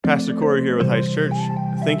Pastor Corey here with Heights Church.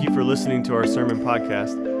 Thank you for listening to our sermon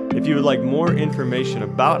podcast. If you would like more information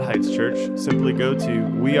about Heights Church, simply go to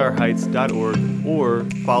weareheights.org or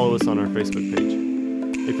follow us on our Facebook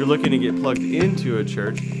page. If you're looking to get plugged into a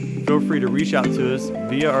church, feel free to reach out to us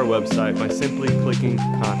via our website by simply clicking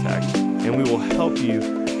contact, and we will help you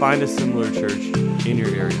find a similar church in your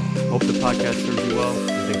area. Hope the podcast serves you well,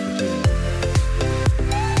 and thanks for tuning in.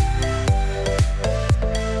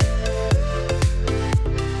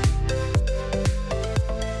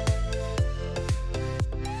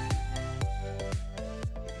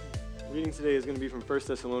 Reading today is going to be from 1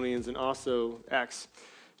 Thessalonians and also Acts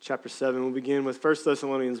chapter 7. We'll begin with 1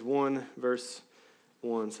 Thessalonians 1, verse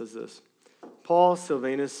 1 says this. Paul,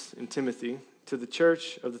 Silvanus, and Timothy, to the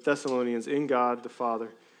church of the Thessalonians in God the Father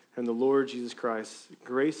and the Lord Jesus Christ,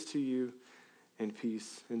 grace to you and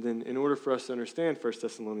peace. And then in order for us to understand 1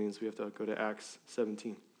 Thessalonians, we have to go to Acts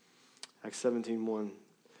 17. Acts 17:1.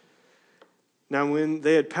 Now when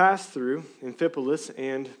they had passed through Amphipolis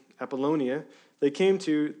and Apollonia, they came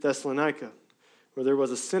to Thessalonica, where there was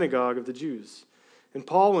a synagogue of the Jews. And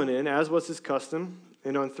Paul went in, as was his custom,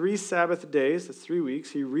 and on 3 Sabbath days, that's 3 weeks,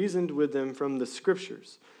 he reasoned with them from the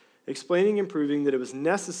Scriptures, explaining and proving that it was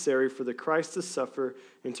necessary for the Christ to suffer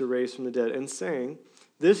and to raise from the dead, and saying,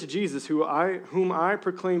 this Jesus whom I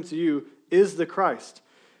proclaim to you is the Christ.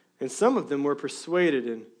 And some of them were persuaded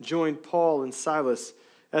and joined Paul and Silas,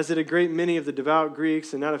 as did a great many of the devout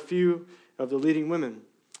Greeks and not a few of the leading women.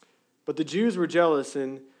 But the Jews were jealous,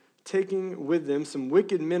 and taking with them some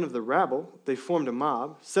wicked men of the rabble, they formed a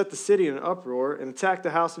mob, set the city in an uproar, and attacked the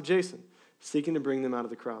house of Jason, seeking to bring them out of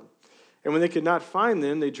the crowd. And when they could not find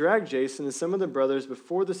them, they dragged Jason and some of the brothers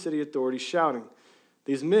before the city authorities, shouting,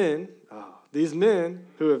 These men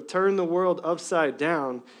who have turned the world upside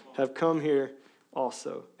down have come here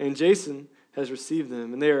also. And Jason has received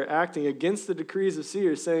them, and they are acting against the decrees of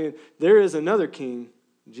Caesar, saying, There is another king,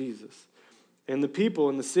 Jesus. And the people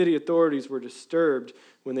and the city authorities were disturbed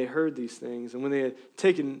when they heard these things. And when they had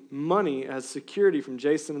taken money as security from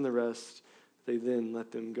Jason and the rest, they then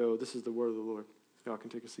let them go. This is the word of the Lord. Y'all can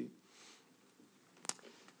take a seat.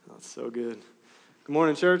 That's so good. Good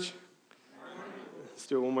morning, church. Good morning. Let's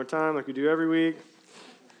do it one more time like we do every week.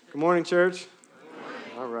 Good morning, church. Good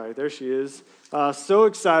morning. All right, there she is. So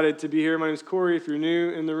excited to be here. My name is Corey. If you're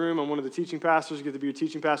new in the room, I'm one of the teaching pastors. I get to be your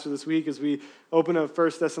teaching pastor this week as we open up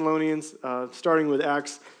 1 Thessalonians, starting with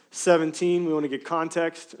Acts 17. We want to get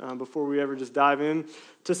context before we ever just dive in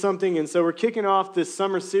to something. And so we're kicking off this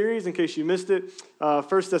summer series, in case you missed it. 1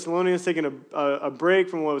 Thessalonians, taking a break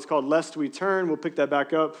from what was called Lest We Turn. We'll pick that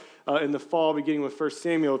back up in the fall, beginning with 1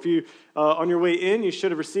 Samuel. If you, on your way in, you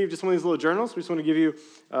should have received just one of these little journals. We just want to give you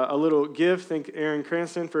a little gift. Thank Aaron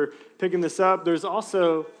Cranston for picking this up. There's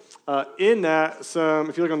also in that some,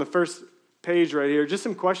 if you look on the first page right here, just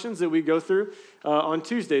some questions that we go through on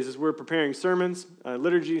Tuesdays as we're preparing sermons,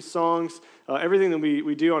 liturgy, songs, everything that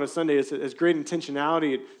we do on a Sunday has great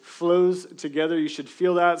intentionality. It flows together. You should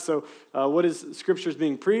feel that. So what is Scripture's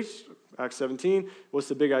being preached? Acts 17. What's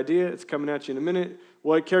the big idea? It's coming at you in a minute.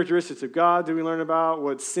 What characteristics of God do we learn about?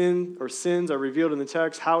 What sin or sins are revealed in the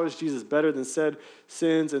text? How is Jesus better than said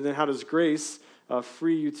sins? And then how does grace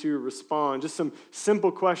free you to respond? Just some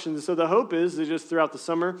simple questions. So the hope is that just throughout the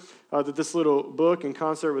summer that this little book in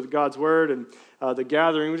concert with God's Word and the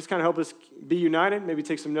gathering, we just kind of help us be united, maybe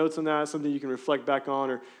take some notes on that, something you can reflect back on,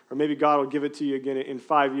 or maybe God will give it to you again in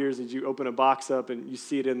 5 years as you open a box up and you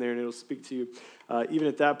see it in there and it'll speak to you even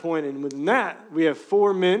at that point. And within that, we have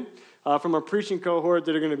 4 men from our preaching cohort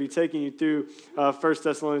that are going to be taking you through 1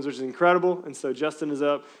 Thessalonians, which is incredible. And so Justin is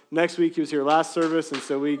up next week. He was here last service, and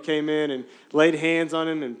so we came in and laid hands on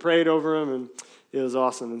him and prayed over him, and it was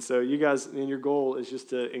awesome. And so you guys, and your goal is just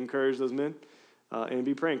to encourage those men and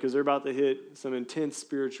be praying, because they're about to hit some intense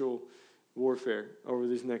spiritual warfare over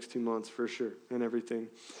these next 2 months for sure, and everything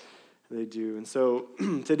they do. And so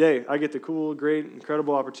today, I get the cool, great,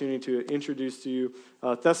 incredible opportunity to introduce to you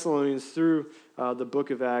Thessalonians through the book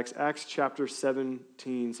of Acts, Acts chapter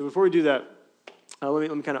 17. So before we do that,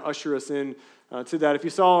 let me kind of usher us in to that. If you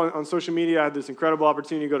saw on social media, I had this incredible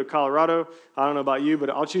opportunity to go to Colorado. I don't know about you, but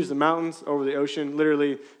I'll choose the mountains over the ocean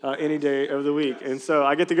literally any day of the week. And so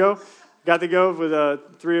I get to go. Got to go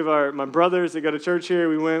with 3 of my brothers that go to church here.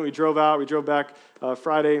 We drove out. We drove back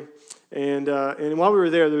Friday. And while we were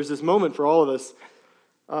there was this moment for all of us,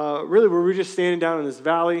 really where we were just standing down in this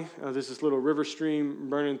valley. There's this little river stream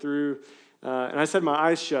burning through. And I just had my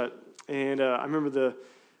eyes shut. And I remember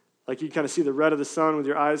you kind of see the red of the sun with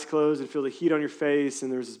your eyes closed and feel the heat on your face.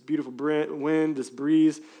 And there's this beautiful wind, this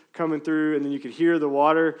breeze coming through. And then you could hear the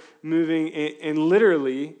water moving. And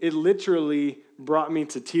it literally brought me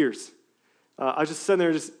to tears. I was just sitting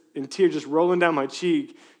there just and tears just rolling down my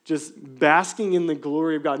cheek, just basking in the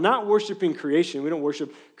glory of God. Not worshiping creation. We don't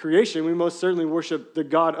worship creation. We most certainly worship the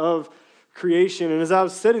God of creation. And as I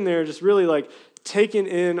was sitting there, just really like taking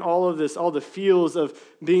in all of this, all the feels of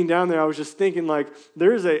being down there, I was just thinking like,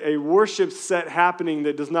 there's a worship set happening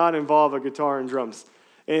that does not involve a guitar and drums.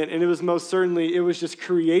 And it was most certainly, it was just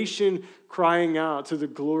creation crying out to the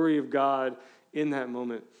glory of God in that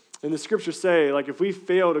moment. And the scriptures say, like, if we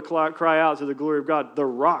fail to cry out to the glory of God, the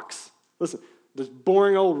rocks, listen, those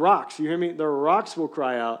boring old rocks, you hear me? The rocks will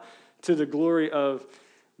cry out to the glory of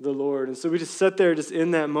the Lord. And so we just sat there just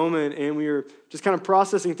in that moment, and we were just kind of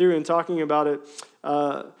processing through and talking about it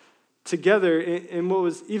together. And what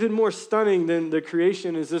was even more stunning than the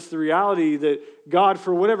creation is just the reality that God,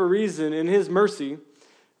 for whatever reason, in his mercy,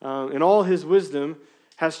 in all his wisdom,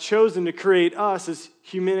 has chosen to create us as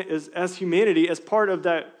humanity as part of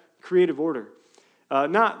that creative order.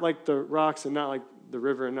 Not like the rocks and not like the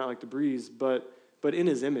river and not like the breeze, but in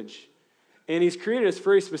his image. And he's created us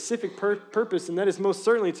for a specific purpose, and that is most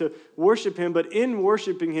certainly to worship him. But in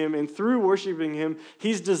worshiping him and through worshiping him,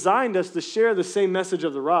 he's designed us to share the same message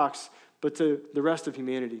of the rocks, but to the rest of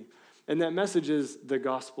humanity. And that message is the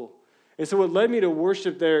gospel. And so what led me to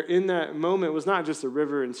worship there in that moment was not just a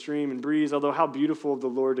river and stream and breeze, although how beautiful of the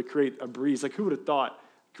Lord to create a breeze. Like, who would have thought?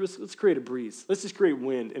 Let's create a breeze. Let's just create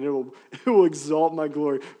wind, and it will exalt my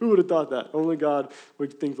glory. Who would have thought that? Only God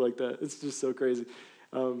would think like that. It's just so crazy.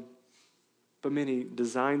 But man, he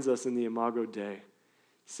designs us in the Imago Dei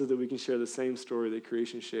so that we can share the same story that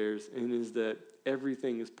creation shares, and is that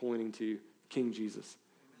everything is pointing to King Jesus.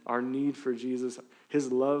 Our need for Jesus,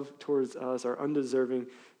 his love towards us,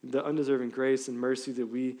 the undeserving grace and mercy that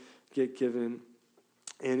we get given.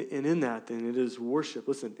 And in that, then, it is worship.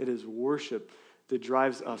 Listen, it is worship that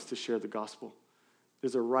drives us to share the gospel.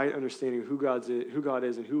 There's a right understanding of who God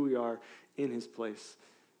is and who we are in his place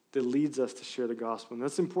that leads us to share the gospel. And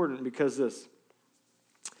that's important because this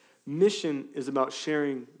mission is about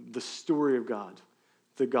sharing the story of God,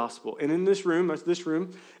 the gospel. And in this room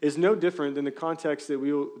is no different than the context that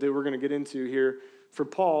we're going to get into here for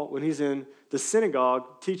Paul when he's in the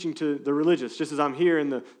synagogue teaching to the religious. Just as I'm here in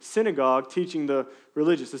the synagogue teaching the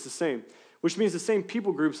religious, it's the same. Which means the same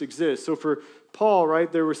people groups exist. So for Paul,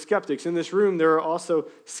 right, there were skeptics. In this room, there are also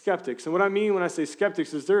skeptics. And what I mean when I say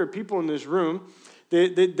skeptics is there are people in this room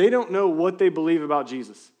that they don't know what they believe about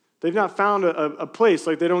Jesus. They've not found a place,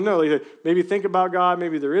 like they don't know. Like maybe think about God,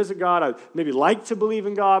 maybe there is a God, I maybe like to believe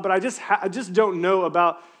in God, but I just don't know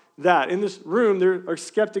about that. In this room, there are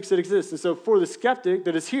skeptics that exist. And so for the skeptic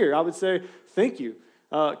that is here, I would say, thank you.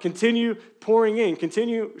 Continue pouring in,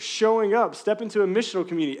 continue showing up, step into a missional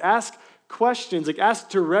community, ask questions, like ask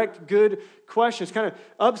direct, good questions, kind of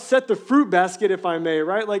upset the fruit basket, if I may,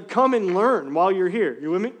 right? Like come and learn while you're here.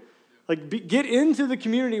 You with me? Like get into the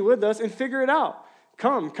community with us and figure it out.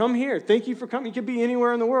 Come here. Thank you for coming. You could be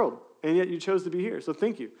anywhere in the world, and yet you chose to be here. So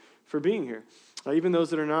thank you for being here. Even those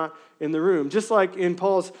that are not in the room. Just like in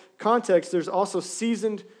Paul's context, there's also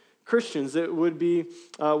seasoned Christians that would be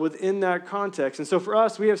within that context. And so for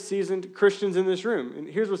us, we have seasoned Christians in this room. And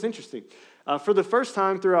here's what's interesting. For the first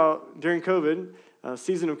time during COVID,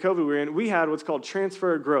 season of COVID we're in, we had what's called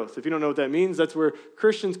transfer growth. If you don't know what that means, that's where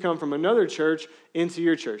Christians come from another church into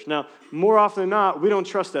your church. Now, more often than not, we don't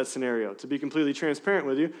trust that scenario, to be completely transparent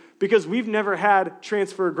with you, because we've never had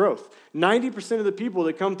transfer growth. 90% of the people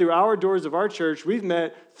that come through our doors of our church, we've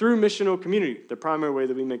met through missional community, the primary way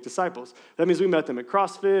that we make disciples. That means we met them at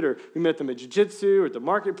CrossFit, or we met them at jiu-jitsu, or at the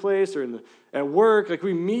marketplace, or at work. Like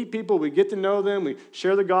we meet people, we get to know them, we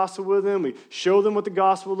share the gospel with them, we show them what the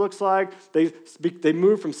gospel looks like. They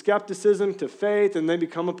move from skepticism to faith, and they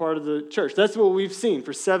become a part of the church. That's what we've seen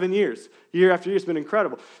for 7 years. Year after year, it's been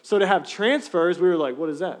incredible. So to have transfers, we were like, what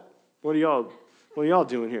is that? What are y'all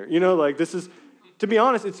doing here? You know, like this is, to be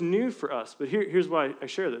honest, it's new for us. But here's why I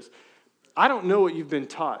share this. I don't know what you've been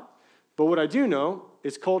taught, but what I do know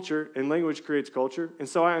is culture, and language creates culture. And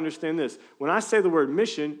so I understand this. When I say the word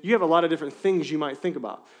mission, you have a lot of different things you might think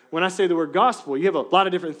about. When I say the word gospel, you have a lot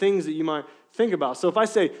of different things that you might think about. So if I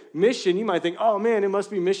say mission, you might think, oh man, it must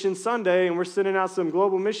be Mission Sunday, and we're sending out some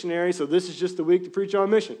global missionary, so this is just the week to preach on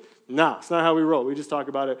mission. No, it's not how we roll. We just talk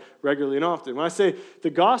about it regularly and often. When I say the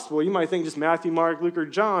gospel, you might think just Matthew, Mark, Luke, or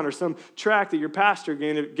John, or some tract that your pastor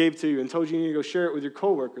gave to you and told you need to go share it with your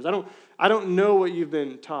coworkers. I don't know what you've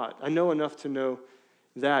been taught. I know enough to know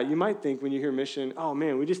that. You might think when you hear mission, oh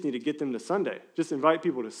man, we just need to get them to Sunday. Just invite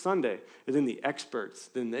people to Sunday, and then the experts,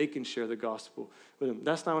 then they can share the gospel with them.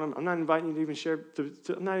 That's not what I'm not inviting you to even share.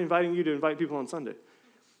 I'm not inviting you to invite people on Sunday.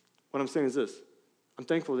 What I'm saying is this. I'm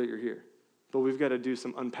thankful that you're here, but we've got to do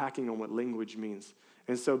some unpacking on what language means.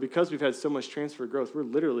 And so because we've had so much transfer growth, we're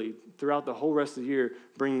literally, throughout the whole rest of the year,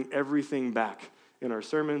 bringing everything back in our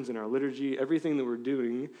sermons, in our liturgy. Everything that we're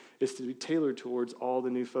doing is to be tailored towards all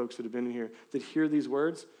the new folks that have been in here that hear these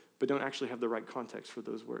words but don't actually have the right context for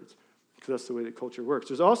those words, because that's the way that culture works.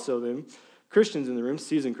 There's also then Christians in the room,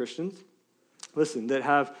 seasoned Christians, listen, that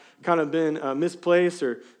have kind of been misplaced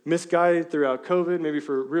or misguided throughout COVID, maybe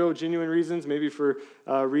for real, genuine reasons, maybe for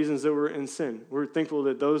reasons that were in sin. We're thankful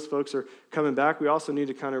that those folks are coming back. We also need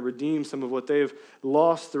to kind of redeem some of what they've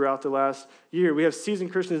lost throughout the last year. We have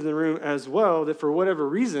seasoned Christians in the room as well that for whatever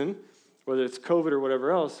reason, whether it's COVID or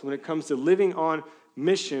whatever else, when it comes to living on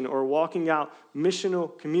mission or walking out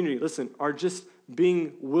missional community, listen, are just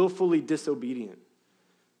being willfully disobedient.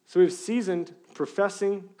 So we have seasoned,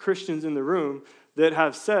 professing Christians in the room that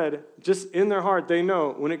have said, just in their heart, they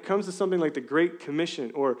know when it comes to something like the Great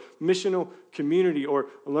Commission or missional community or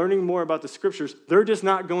learning more about the Scriptures, they're just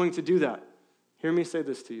not going to do that. Hear me say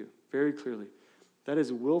this to you very clearly. That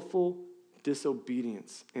is willful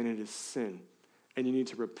disobedience, and it is sin, and you need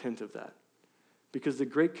to repent of that. Because the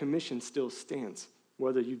Great Commission still stands,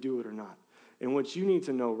 whether you do it or not. And what you need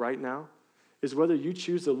to know right now is whether you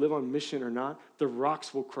choose to live on mission or not, the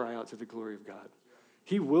rocks will cry out to the glory of God.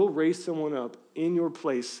 He will raise someone up in your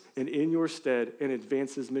place and in your stead and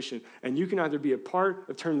advance his mission. And you can either be a part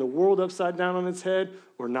of turning the world upside down on its head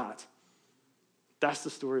or not. That's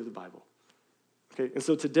the story of the Bible. Okay, and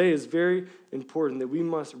so today is very important that we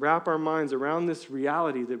must wrap our minds around this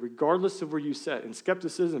reality that regardless of where you sit, in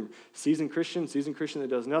skepticism, seasoned Christian that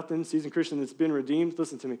does nothing, seasoned Christian that's been redeemed,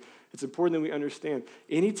 listen to me, it's important that we understand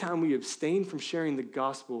anytime we abstain from sharing the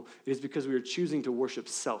gospel, it is because we are choosing to worship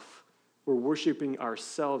self. We're worshiping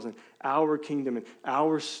ourselves and our kingdom and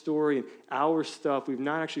our story and our stuff. We've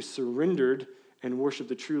not actually surrendered and worshiped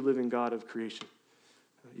the true living God of creation,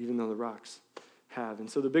 even though the rocks have.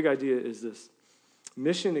 And so the big idea is this.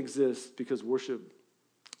 Mission exists because worship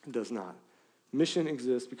does not. Mission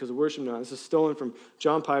exists because worship does not. This is stolen from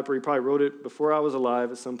John Piper. He probably wrote it before I was alive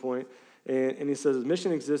at some point. And he says,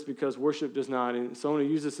 mission exists because worship does not. And so I'm going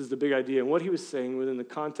to use this as the big idea. And what he was saying within the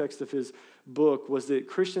context of his book was that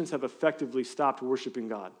Christians have effectively stopped worshiping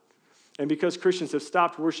God. And because Christians have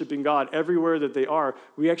stopped worshiping God everywhere that they are,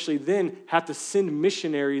 we actually then have to send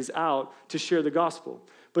missionaries out to share the gospel.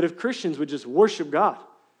 But if Christians would just worship God,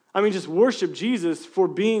 just worship Jesus for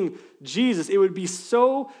being Jesus, it would be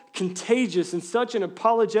so contagious and such an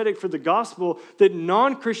apologetic for the gospel that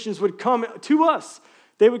non-Christians would come to us.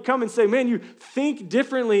 They would come and say, man, you think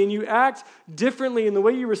differently and you act differently and the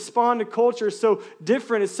way you respond to culture is so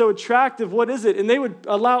different, it's so attractive, what is it? And they would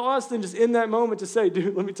allow us then just in that moment to say,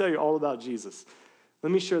 dude, let me tell you all about Jesus.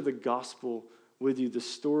 Let me share the gospel with you, the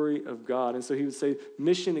story of God. And so he would say,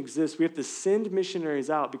 mission exists. We have to send missionaries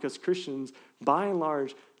out because Christians, by and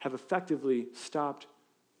large, have effectively stopped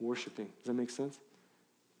worshiping. Does that make sense?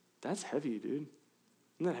 That's heavy, dude.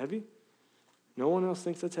 Isn't that heavy? No one else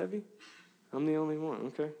thinks that's heavy? I'm the only one.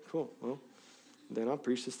 Okay, cool. Well, then I'll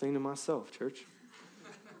preach this thing to myself, church.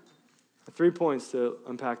 3 points to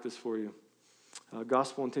unpack this for you.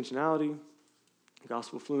 Gospel intentionality,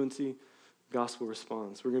 gospel fluency, gospel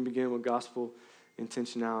response. We're going to begin with gospel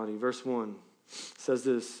intentionality. Verse 1 says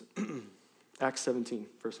this, Acts 17,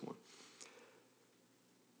 verse 1.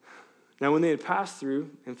 Now, when they had passed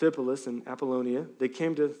through Amphipolis and Apollonia, they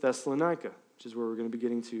came to Thessalonica, which is where we're going to be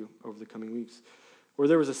getting to over the coming weeks, where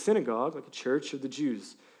there was a synagogue, like a church of the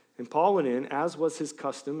Jews. And Paul went in, as was his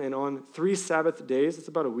custom, and on 3 Sabbath days, it's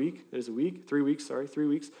about a week, 3 weeks,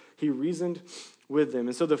 he reasoned with them.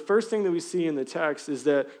 And so the first thing that we see in the text is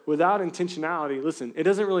that without intentionality, listen, it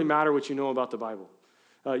doesn't really matter what you know about the Bible.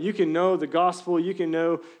 You can know the gospel, you can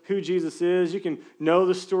know who Jesus is, you can know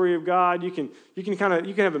the story of God, you can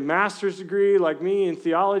have a master's degree like me in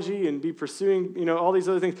theology and be pursuing, all these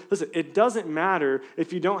other things. Listen, it doesn't matter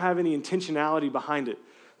if you don't have any intentionality behind it.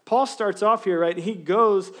 Paul starts off here, right? He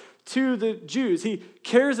goes to the Jews. He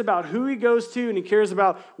cares about who he goes to, and he cares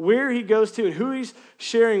about where he goes to and who he's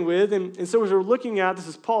sharing with. And so as we're looking at, this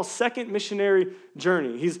is Paul's second missionary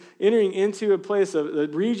journey. He's entering into a place of the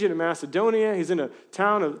region of Macedonia. He's in a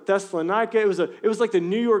town of Thessalonica. It was like the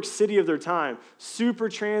New York City of their time. Super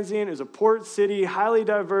transient. It was a port city, highly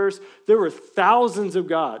diverse. There were thousands of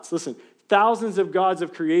gods. Listen, thousands of gods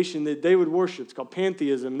of creation that they would worship. It's called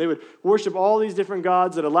pantheism. They would worship all these different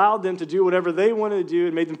gods that allowed them to do whatever they wanted to do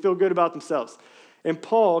and made them feel good about themselves. And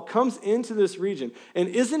Paul comes into this region. And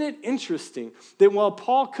isn't it interesting that while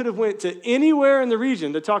Paul could have went to anywhere in the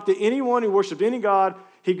region to talk to anyone who worshiped any god,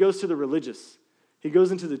 he goes to the religious. He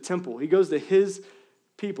goes into the temple. He goes to his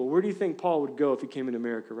people. Where do you think Paul would go if he came in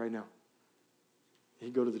America right now?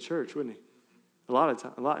 He'd go to the church, wouldn't he? And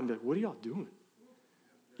be like, what are y'all doing?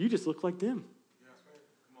 you just look like them.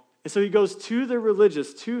 And so he goes to the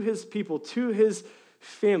religious, to his people, to his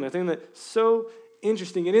family. I think that's so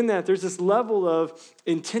interesting. And in that, there's this level of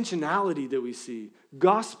intentionality that we see,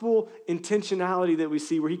 gospel intentionality that we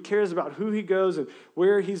see, where he cares about who he goes and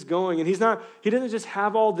where he's going. And he doesn't just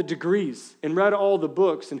have all the degrees and read all the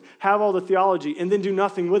books and have all the theology and then do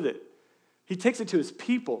nothing with it. He takes it to his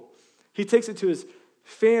people. He takes it to his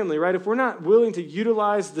family, right? If we're not willing to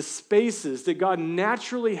utilize the spaces that God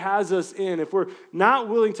naturally has us in, if we're not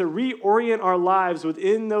willing to reorient our lives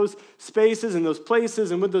within those spaces and those places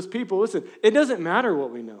and with those people, listen, it doesn't matter what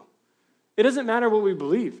we know. It doesn't matter what we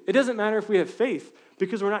believe. It doesn't matter if we have faith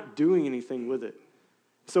because we're not doing anything with it.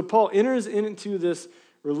 So Paul enters into this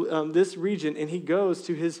region and he goes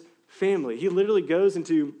to his family. He literally goes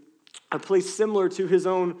into a place similar to his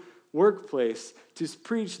own workplace to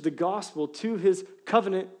preach the gospel to his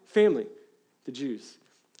covenant family, the Jews.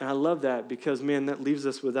 And I love that because, man, that leaves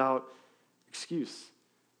us without excuse.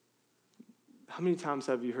 How many times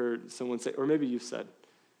have you heard someone say, or maybe you've said,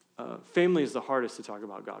 family is the hardest to talk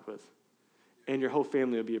about God with, and your whole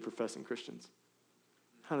family will be professing Christians?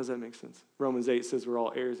 How does that make sense? Romans 8 says we're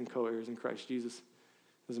all heirs and co-heirs in Christ Jesus.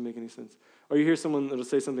 Doesn't make any sense. Or you hear someone that'll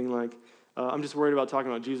say something like, I'm just worried about talking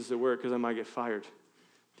about Jesus at work because I might get fired.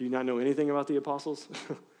 Do you not know anything about the apostles?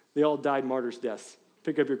 They all died martyrs' deaths.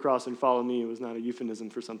 Pick up your cross and follow me was not a euphemism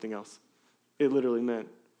for something else. It literally meant,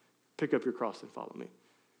 pick up your cross and follow me.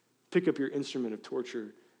 Pick up your instrument of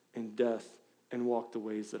torture and death and walk the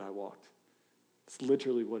ways that I walked. It's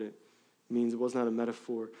literally what it means. It was not a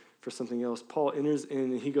metaphor for something else. Paul enters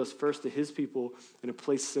in and he goes first to his people in a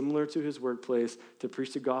place similar to his workplace to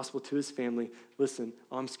preach the gospel to his family. Listen,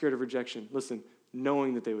 I'm scared of rejection. Listen,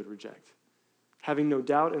 knowing that they would reject. Having no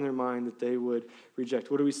doubt in their mind that they would reject.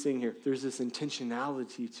 What are we seeing here? There's this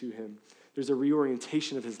intentionality to him. There's a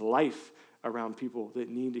reorientation of his life around people that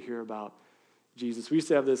need to hear about Jesus. We used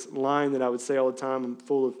to have this line that I would say all the time. I'm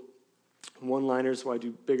full of one-liners, so I do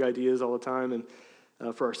big ideas all the time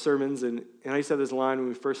and for our sermons. And I used to have this line when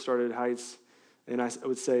we first started at Heights, and I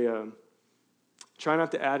would say, try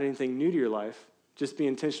not to add anything new to your life. Just be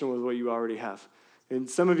intentional with what you already have. And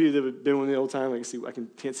some of you that have been with me the whole time,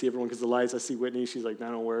 can't see everyone because of the lights. I see Whitney. She's like, that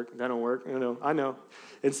don't work. That don't work. I know.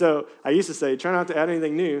 And so I used to say, try not to add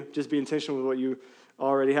anything new. Just be intentional with what you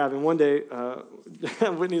already have. And one day,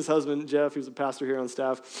 Whitney's husband, Jeff, who's a pastor here on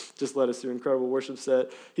staff, just led us through an incredible worship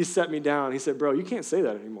set. He set me down. He said, bro, you can't say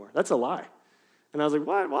that anymore. That's a lie. And I was like,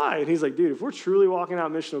 what? Why? And he's like, dude, if we're truly walking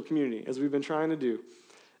out missional community, as we've been trying to do,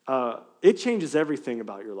 it changes everything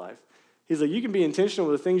about your life. He's like, you can be intentional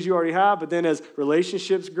with the things you already have, but then as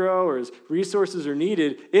relationships grow or as resources are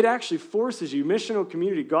needed, it actually forces you, missional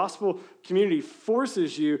community, gospel community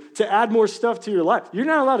forces you to add more stuff to your life. You're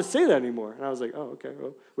not allowed to say that anymore. And I was like, oh, okay,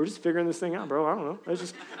 well, we're just figuring this thing out, bro. I don't know.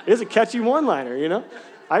 It's a catchy one-liner, you know?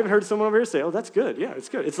 I even heard someone over here say, oh, that's good. Yeah, it's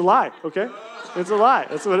good. It's a lie, okay? It's a lie.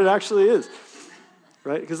 That's what it actually is.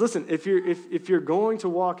 Right? Because listen, if you're going to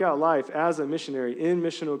walk out life as a missionary in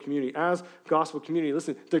missional community, as gospel community,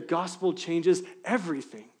 listen, the gospel changes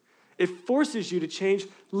everything. It forces you to change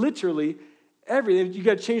literally everything. You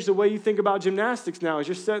got to change the way you think about gymnastics now. As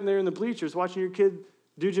you're sitting there in the bleachers watching your kid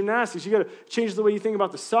do gymnastics, you got to change the way you think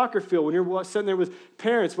about the soccer field when you're sitting there with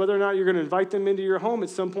parents, whether or not you're going to invite them into your home at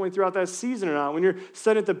some point throughout that season or not. When you're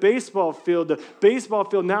sitting at the baseball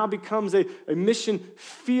field now becomes a mission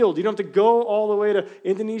field. You don't have to go all the way to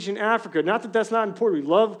Indonesia and Africa. Not that that's not important. We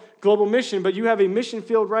love global mission, but you have a mission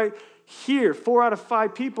field right here. 4 out of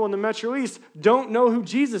 5 people in the Metro East don't know who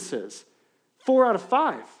Jesus is. 4 out of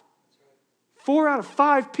 5. 4 out of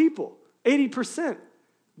 5 people, 80%.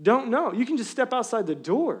 Don't know. You can just step outside the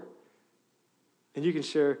door and you can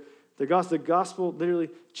share the gospel. The gospel literally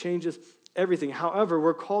changes everything. However,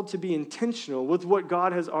 we're called to be intentional with what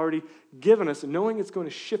God has already given us and knowing it's going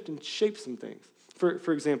to shift and shape some things.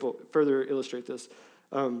 For example, further illustrate this.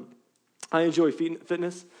 I enjoy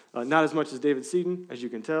fitness, not as much as David Seaton, as you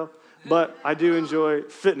can tell, but I do enjoy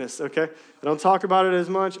fitness, okay? I don't talk about it as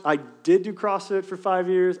much. I did do CrossFit for 5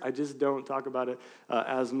 years. I just don't talk about it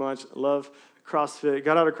as much. Love CrossFit,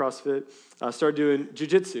 got out of CrossFit, started doing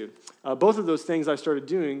jiu-jitsu. Both of those things I started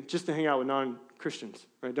doing just to hang out with non-Christians,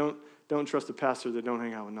 right? Don't trust a pastor that don't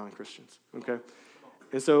hang out with non-Christians, okay?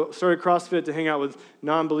 And so started CrossFit to hang out with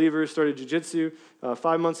non-believers, started jiu-jitsu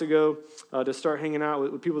 5 months ago to start hanging out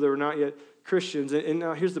with people that were not yet Christians. And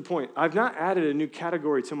now here's the point. I've not added a new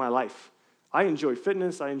category to my life. I enjoy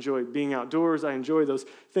fitness. I enjoy being outdoors. I enjoy those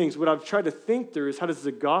things. What I've tried to think through is how does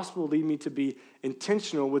the gospel lead me to be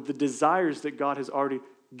intentional with the desires that God has already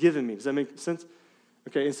given me? Does that make sense?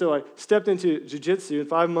 Okay, and so I stepped into jiu-jitsu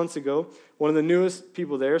 5 months ago, one of the newest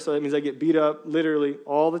people there, so that means I get beat up literally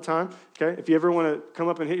all the time, okay? If you ever want to come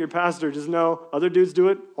up and hit your pastor, just know other dudes do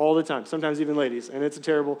it all the time, sometimes even ladies, and it's a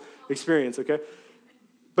terrible experience, okay?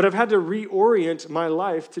 But I've had to reorient my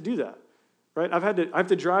life to do that, right? I have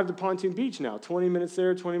to drive to Pontoon Beach now, 20 minutes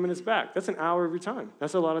there, 20 minutes back. That's an hour of your time.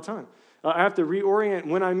 That's a lot of time. I have to reorient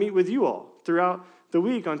when I meet with you all throughout the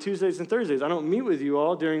week on Tuesdays and Thursdays. I don't meet with you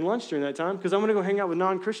all during lunch during that time because I'm going to go hang out with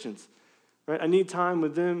non-Christians, right? I need time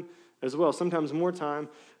with them as well, sometimes more time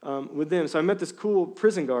with them. So I met this cool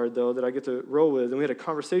prison guard, though, that I get to roll with, and we had a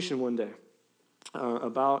conversation one day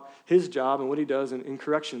about his job and what he does in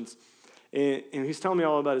corrections. And he's telling me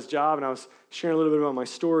all about his job, and I was sharing a little bit about my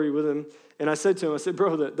story with him. And I said to him, I said,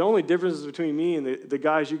 bro, the only difference between me and the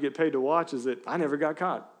guys you get paid to watch is that I never got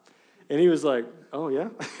caught. And he was like, oh, yeah?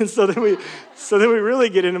 And so then we really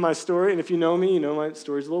get into my story. And if you know me, you know my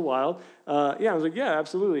story's a little wild. I was like, yeah,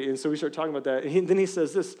 absolutely. And so we start talking about that. And then he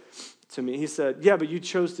says this to me. He said, yeah, but you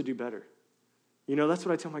chose to do better. That's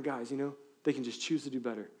what I tell my guys, they can just choose to do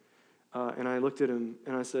better. And I looked at him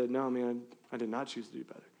and I said, no, man, I did not choose to do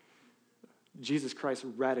better. Jesus Christ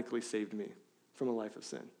radically saved me from a life of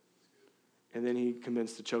sin. And then he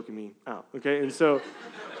commenced to choking me out, okay? And so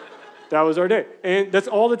that was our day. And that's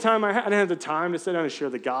all the time I had. I didn't have the time to sit down and share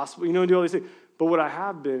the gospel, and do all these things. But what I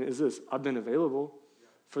have been is this. I've been available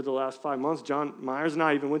for the last 5 months. John Myers and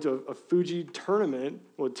I even went to a Fuji tournament,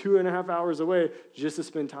 2.5 hours away, just to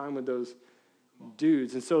spend time with those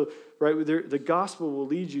dudes. And so, right, the gospel will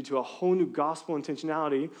lead you to a whole new gospel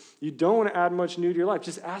intentionality. You don't want to add much new to your life.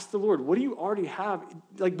 Just ask the Lord, what do you already have?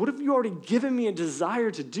 Like, what have you already given me a desire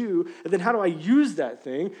to do? And then how do I use that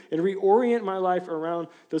thing and reorient my life around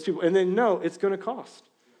those people? And then know it's going to cost,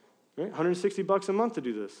 right? $160 a month to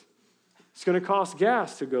do this. It's going to cost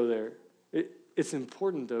gas to go there. It's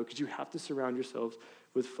important, though, because you have to surround yourselves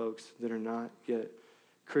with folks that are not yet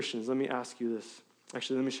Christians. Let me ask you this.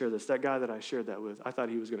 Actually, let me share this. That guy that I shared that with, I thought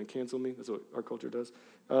he was going to cancel me. That's what our culture does.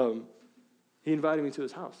 He invited me to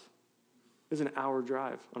his house. It was an hour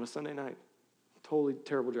drive on a Sunday night. Totally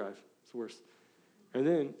terrible drive. It's the worst. And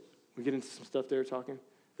then we get into some stuff there talking.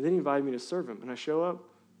 And then he invited me to serve him. And I show up,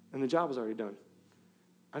 and the job was already done.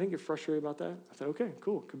 I didn't get frustrated about that. I said, okay,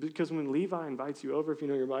 cool. Because when Levi invites you over, if you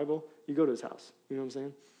know your Bible, you go to his house. You know what I'm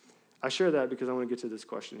saying? I share that because I want to get to this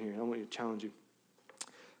question here. I want you to challenge you.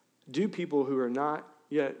 Do people who are not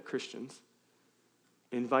yet Christians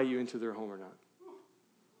invite you into their home or not?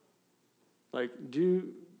 Like,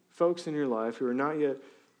 do folks in your life who are not yet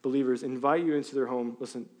believers invite you into their home,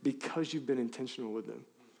 listen, because you've been intentional with them?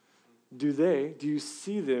 Do you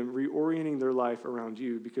see them reorienting their life around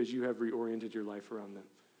you because you have reoriented your life around them?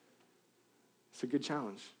 It's a good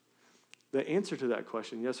challenge. The answer to that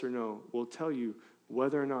question, yes or no, will tell you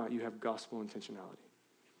whether or not you have gospel intentionality,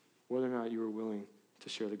 whether or not you are willing to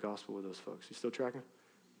share the gospel with those folks. You still tracking?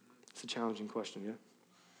 It's a challenging question, yeah?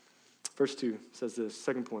 Verse 2 says this,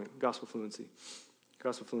 second point, gospel fluency.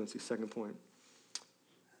 Gospel fluency, second point.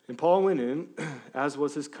 And Paul went in, as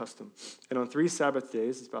was his custom, and on 3 Sabbath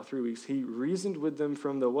days, it's about 3 weeks, he reasoned with them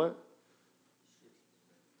from the what?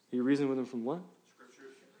 He reasoned with them from what?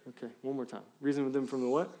 Scriptures. Okay, one more time. Reasoned with them from the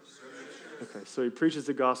what? Scriptures. Okay, so he preaches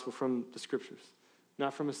the gospel from the scriptures,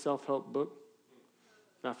 not from a self-help book,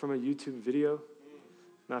 not from a YouTube video,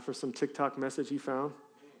 not from some TikTok message he found.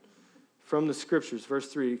 From the scriptures, verse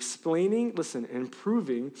 3, explaining, listen, and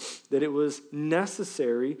proving that it was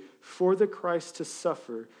necessary for the Christ to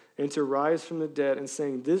suffer and to rise from the dead, and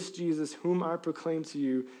saying, this Jesus whom I proclaim to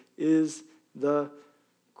you is the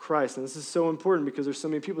Christ. And this is so important because there's so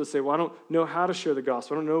many people that say, well, I don't know how to share the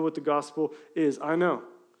gospel. I don't know what the gospel is. I know.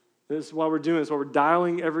 This is why we're doing this, why we're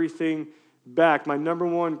dialing everything back. My number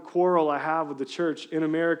one quarrel I have with the church in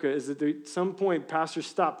America is that at some point pastors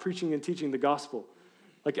stop preaching and teaching the gospel,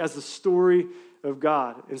 like as the story of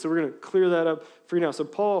God. And so we're going to clear that up for you now. So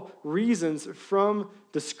Paul reasons from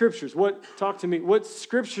the scriptures. Talk to me, what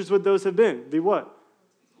scriptures would those have been? The what?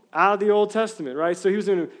 Out of the Old Testament, right? So he was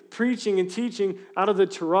preaching and teaching out of the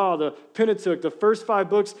Torah, the Pentateuch, the first 5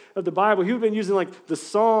 books of the Bible. He would have been using like the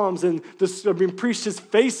Psalms and preached his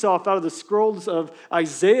face off out of the scrolls of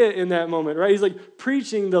Isaiah in that moment, right? He's like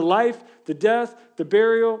preaching the life, the death, the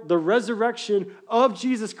burial, the resurrection of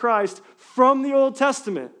Jesus Christ from the Old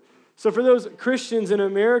Testament. So for those Christians in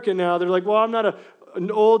America now, they're like, well, I'm not an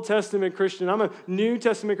Old Testament Christian. I'm a New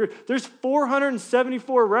Testament Christian. There's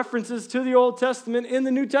 474 references to the Old Testament in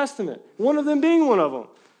the New Testament, one of them being one of them.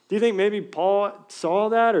 Do you think maybe Paul saw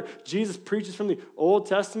that, or Jesus preaches from the Old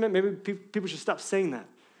Testament? Maybe people should stop saying that,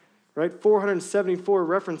 right? 474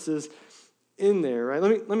 references in there, right?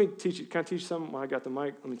 Let me teach you. Can I teach you something while I got the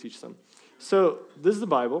mic? Let me teach you something. So this is the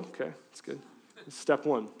Bible. Okay, that's good. Step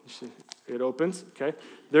one. It opens, okay?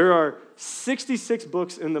 There are 66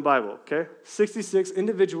 books in the Bible, okay? 66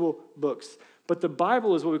 individual books. But the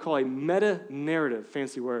Bible is what we call a meta-narrative,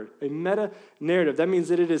 fancy word. A meta-narrative. That means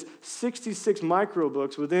that it is 66 micro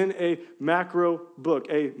books within a macro book,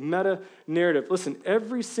 a meta-narrative. Listen,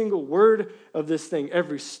 every single word of this thing,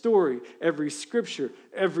 every story, every scripture,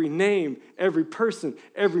 every name, every person,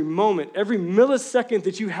 every moment, every millisecond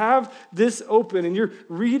that you have this open and you're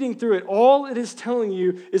reading through it, all it is telling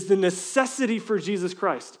you is the necessity for Jesus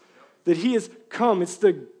Christ. That he has come. It's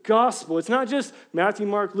the gospel. It's not just Matthew,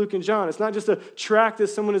 Mark, Luke, and John. It's not just a tract that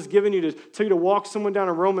someone has given you to tell you to walk someone down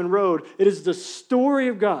a Roman road. It is the story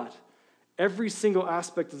of God. Every single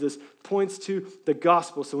aspect of this points to the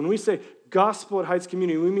gospel. So when we say gospel at Heights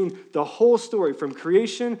Community, we mean the whole story from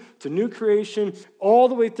creation to new creation, all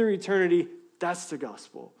the way through eternity. That's the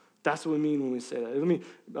gospel. That's what we mean when we say that. Let me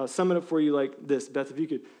sum it up for you like this. Beth, if you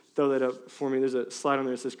could throw that up for me. There's a slide on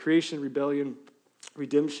there that says creation, rebellion,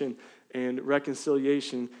 redemption, and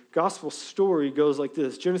reconciliation. Gospel story goes like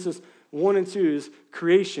this. Genesis 1 and 2 is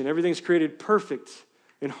creation. Everything's created perfect,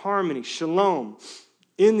 in harmony, shalom,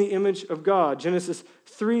 in the image of God. Genesis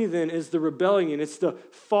 3 then is the rebellion. It's the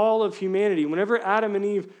fall of humanity. Whenever Adam and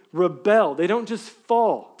Eve rebel, they don't just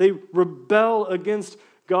fall. They rebel against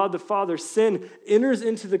God the Father. Sin enters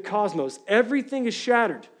into the cosmos. Everything is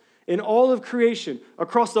shattered in all of creation,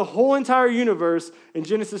 across the whole entire universe in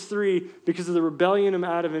Genesis 3 because of the rebellion of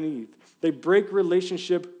Adam and Eve. They break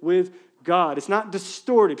relationship with God. It's not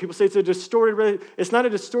distorted. People say it's a distorted relationship. It's not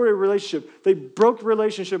a distorted relationship. They broke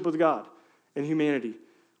relationship with God and humanity,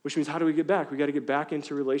 which means how do we get back? We got to get back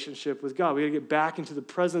into relationship with God. We got to get back into the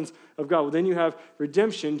presence of God. Well, then you have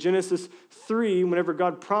redemption. Genesis 3, whenever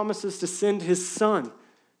God promises to send his son,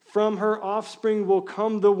 from her offspring will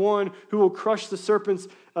come the one who will crush the serpent's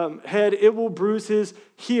head. It will bruise his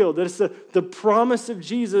heel. That is the promise of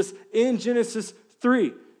Jesus in Genesis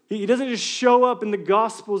 3. He doesn't just show up in the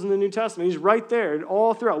Gospels in the New Testament. He's right there and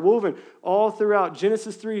all throughout, woven all throughout.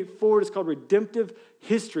 Genesis 3 forward is called redemptive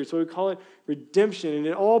history. So we call it redemption. And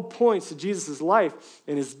it all points to Jesus' life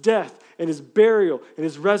and his death and his burial and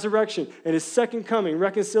his resurrection and his second coming,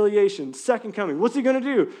 reconciliation, second coming. What's he going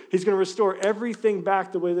to do? He's going to restore everything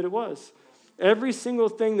back the way that it was. Every single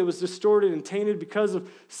thing that was distorted and tainted because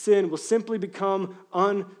of sin will simply become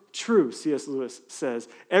untrue, C.S. Lewis says.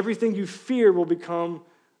 Everything you fear will become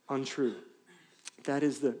untrue. That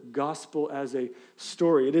is the gospel as a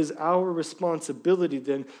story. It is our responsibility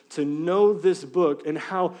then to know this book and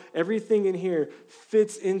how everything in here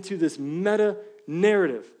fits into this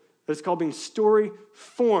meta-narrative. That's called being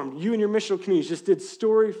story-formed. You and your missional communities just did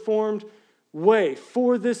story-formed way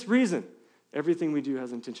for this reason. Everything we do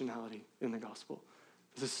has intentionality in the gospel.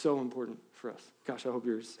 This is so important for us. Gosh, I hope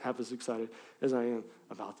you're half as excited as I am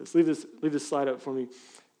about this. Leave this slide up for me,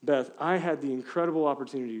 Beth. I had the incredible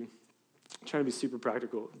opportunity, trying to be super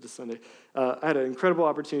practical this Sunday. I had an incredible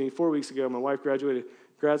opportunity 4 weeks ago. My wife graduated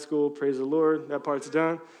grad school. Praise the Lord. That part's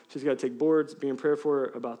done. She's got to take boards. Be in prayer for her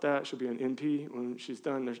about that. She'll be an NP when she's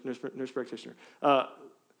done, nurse practitioner.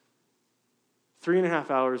 3.5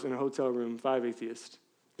 hours in a hotel room, 5 atheists,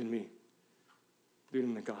 and me,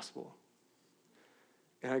 doing the gospel.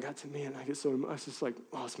 And I get so, I was just like,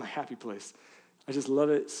 oh, it's my happy place. I just love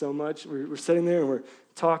it so much. We're sitting there and we're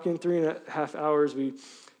talking 3.5 hours. We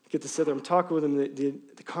get to sit there. I'm talking with him.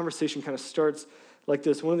 The conversation kind of starts like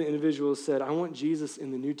this. One of the individuals said, I want Jesus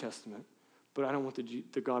in the New Testament, but I don't want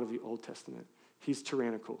the God of the Old Testament. He's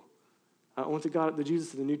tyrannical. I want the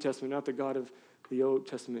Jesus of the New Testament, not the God of the Old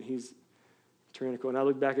Testament. He's tyrannical. And I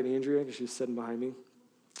looked back at Andrea because she was sitting behind me.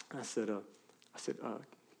 I said,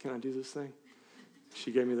 can I do this thing?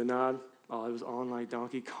 She gave me the nod. Oh, it was on like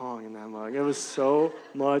Donkey Kong in that mug. It was so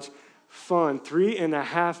much fun.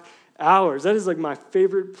 3.5 hours. That is like my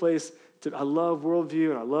favorite place I love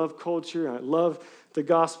worldview and I love culture and I love the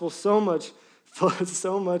gospel. So much fun,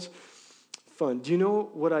 so much fun. Do you know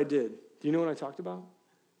what I did? Do you know what I talked about?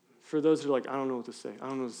 For those who are like, I don't know what to say. I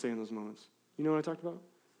don't know what to say in those moments. You know what I talked about?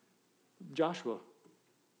 Joshua.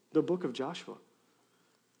 The book of Joshua.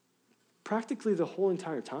 Practically the whole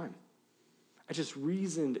entire time. I just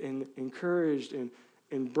reasoned and encouraged and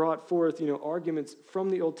brought forth, arguments from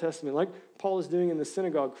the Old Testament, like Paul is doing in the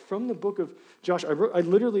synagogue, from the book of Joshua. I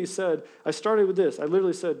started with this. I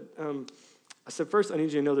literally said, first I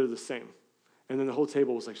need you to know they're the same. And then the whole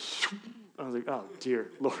table was like, I was like, oh,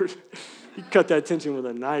 dear Lord. You cut that tension with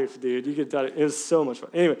a knife, dude. You get that. It was so much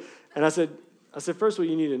fun. Anyway, and I said, first what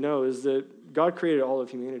you need to know is that God created all of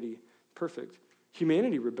humanity perfect.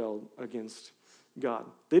 Humanity rebelled against God.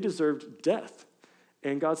 They deserved death.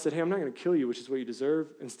 And God said, hey, I'm not going to kill you, which is what you deserve.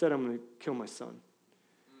 Instead, I'm going to kill my son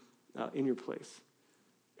in your place.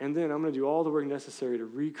 And then I'm going to do all the work necessary to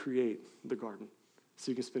recreate the garden so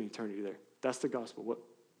you can spend eternity there. That's the gospel. What,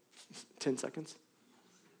 10 seconds?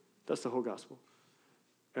 That's the whole gospel.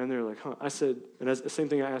 And they're like, huh. I said, and that's the same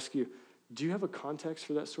thing I ask you, do you have a context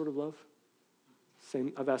for that sort of love?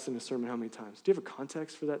 I've asked in a sermon how many times. Do you have a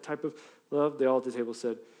context for that type of love? They all at the table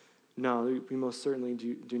said, no, we most certainly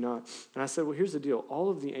do not. And I said, well, here's the deal. All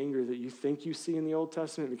of the anger that you think you see in the Old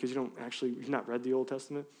Testament, because you've not read the Old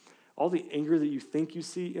Testament, all the anger that you think you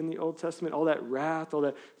see in the Old Testament, all that wrath, all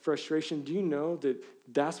that frustration, do you know that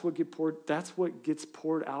that's what gets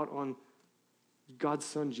poured out on God's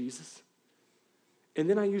son, Jesus? And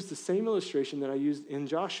then I used the same illustration that I used in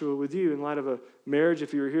Joshua with you in light of a marriage,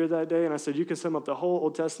 if you were here that day. And I said, you can sum up the whole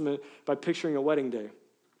Old Testament by picturing a wedding day.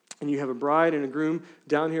 And you have a bride and a groom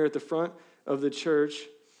down here at the front of the church.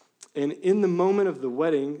 And in the moment of the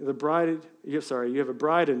wedding, you have a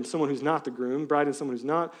bride and someone who's not the groom, bride and someone who's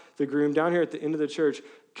not the groom, down here at the end of the church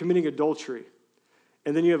committing adultery.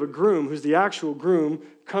 And then you have a groom who's the actual groom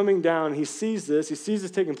coming down. He sees this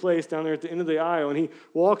taking place down there at the end of the aisle, and he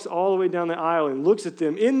walks all the way down the aisle and looks at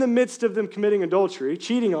them in the midst of them committing adultery,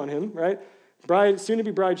 cheating on him, right? Bride,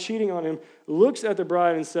 soon-to-be bride cheating on him, looks at the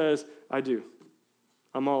bride and says, I do.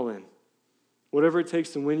 I'm all in. Whatever it takes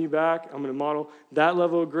to win you back, I'm going to model that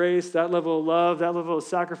level of grace, that level of love, that level of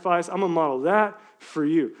sacrifice. I'm going to model that for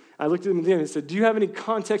you. I looked at them at the end and said, do you have any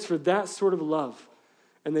context for that sort of love?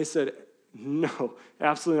 And they said, no,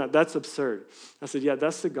 absolutely not. That's absurd. I said, yeah,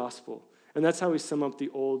 that's the gospel. And that's how we sum up the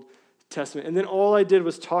Old Testament. And then all I did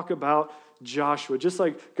was talk about Joshua. Just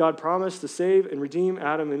like God promised to save and redeem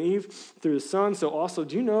Adam and Eve through the Son, so also,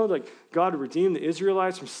 do you know, like, God redeemed the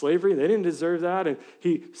Israelites from slavery? They didn't deserve that, and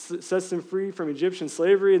he sets them free from Egyptian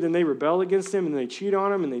slavery, and then they rebel against him, and they cheat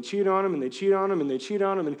on him, and they cheat on him, and they cheat on him, and they cheat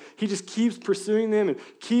on him, and he just keeps pursuing them, and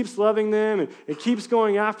keeps loving them, and keeps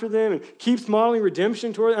going after them, and keeps modeling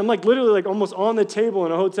redemption toward them. I'm like literally like almost on the table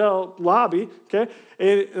in a hotel lobby, okay?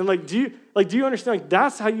 And like, do you understand? Like,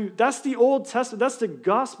 that's the Old Testament. That's the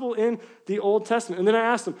gospel in the Old Testament. And then I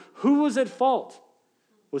asked them, who was at fault?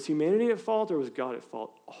 Was humanity at fault or was God at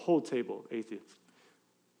fault? A whole table of atheists.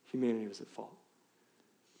 Humanity was at fault.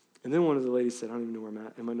 And then one of the ladies said, I don't even know where I'm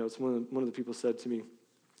at in my notes. One of the people said to me,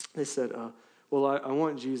 they said, well, I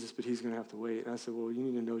want Jesus, but he's going to have to wait. And I said, well, you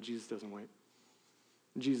need to know Jesus doesn't wait.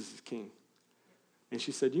 Jesus is king. And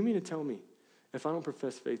she said, you mean to tell me, if I don't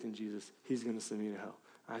profess faith in Jesus, he's going to send me to hell?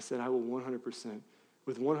 I said, I will 100%,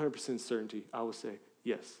 with 100% certainty, I will say,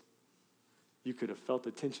 yes. You could have felt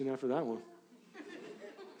the tension after that one.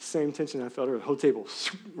 Same tension I felt earlier, whole table,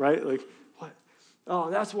 right? Like, what? Oh,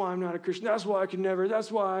 that's why I'm not a Christian. That's why I can never.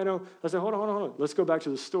 That's why I don't. I said, hold on. Let's go back to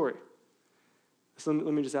the story. So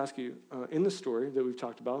let me just ask you, in the story that we've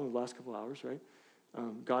talked about in the last couple hours, right?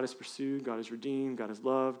 God has pursued, God has redeemed, God has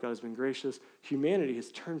loved, God has been gracious. Humanity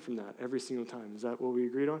has turned from that every single time. Is that what we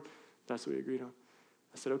agreed on? That's what we agreed on.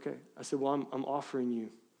 I said, okay. I said, well, I'm offering you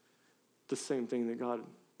the same thing that God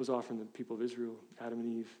was offering the people of Israel, Adam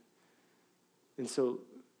and Eve. And so,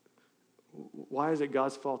 why is it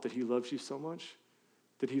God's fault that he loves you so much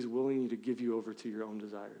that he's willing to give you over to your own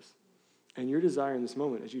desires? And your desire in this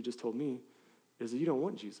moment, as you just told me, is that you don't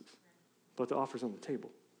want Jesus, but the offer's on the table.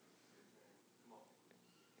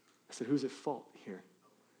 I said, who's at fault here?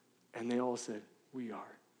 And they all said, we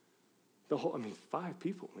are. 5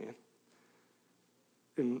 people, man.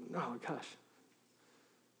 And, oh, gosh.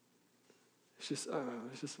 It's just,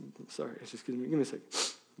 sorry. It's just, give me a second.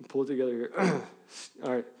 Pull it together here.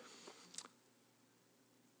 All right.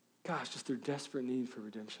 Gosh, just their desperate need for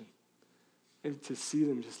redemption. And to see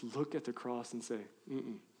them just look at the cross and say,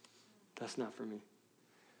 that's not for me.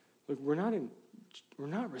 Look, we're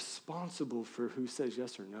not responsible for who says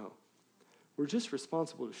yes or no. We're just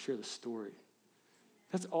responsible to share the story.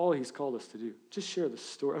 That's all he's called us to do. Just share the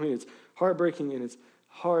story. I mean, it's heartbreaking and it's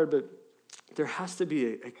hard, but there has to be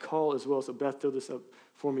a call as well. So Beth, throw this up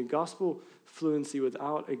for me. Gospel fluency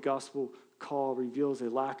without a gospel call reveals a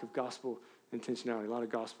lack of gospel intentionality. A lot of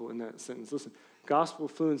gospel in that sentence. Listen, gospel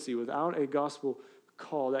fluency without a gospel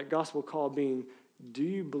call, that gospel call being, do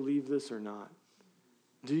you believe this or not?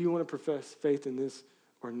 Do you want to profess faith in this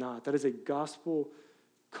or not? That is a gospel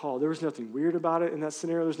call. There was nothing weird about it in that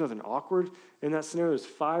scenario. There's nothing awkward in that scenario. There's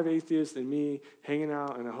 5 atheists and me hanging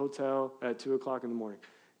out in a hotel at 2 o'clock in the morning.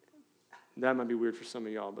 That might be weird for some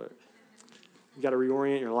of y'all, but you got to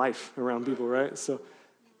reorient your life around people, right? So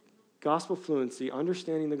gospel fluency,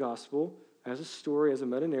 understanding the gospel as a story, as a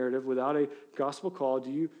meta-narrative, without a gospel call, do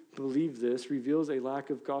you believe this, reveals a lack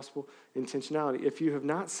of gospel intentionality. If you have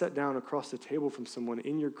not sat down across the table from someone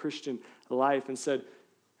in your Christian life and said,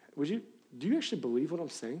 do you actually believe what I'm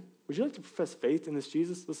saying? Would you like to profess faith in this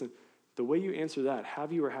Jesus? Listen, the way you answer that,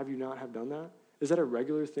 have you or have you not have done that? Is that a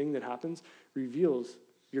regular thing that happens? Reveals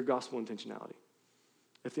your gospel intentionality.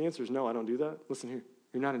 If the answer is no, I don't do that, listen here,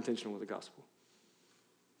 you're not intentional with the gospel.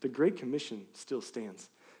 The Great Commission still stands.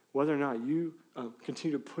 Whether or not you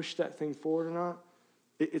continue to push that thing forward or not,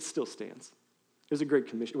 it still stands. It was a Great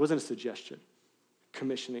Commission. It wasn't a suggestion.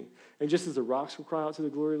 Commissioning. And just as the rocks will cry out to the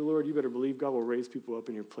glory of the Lord, you better believe God will raise people up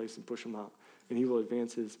in your place and push them out. And he will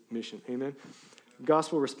advance his mission. Amen?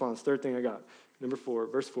 Gospel response. Third thing I got. Number 4,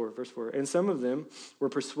 verse 4. And some of them were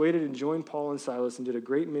persuaded and joined Paul and Silas and did a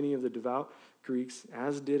great many of the devout Greeks,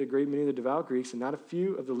 as did a great many of the devout Greeks, and not a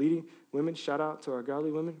few of the leading women. Shout out to our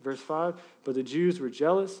godly women. Verse 5, but the Jews were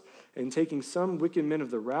jealous, and taking some wicked men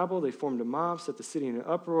of the rabble, they formed a mob, set the city in an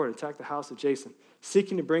uproar, and attacked the house of Jason,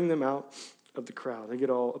 seeking to bring them out of the crowd. They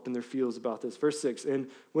get all up in their feels about this. Verse 6, and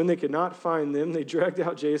when they could not find them, they dragged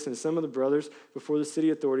out Jason and some of the brothers before the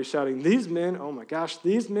city authorities, shouting, these men, oh my gosh,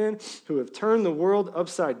 these men who have turned the world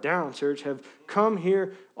upside down, church, have come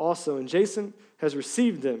here also. And Jason has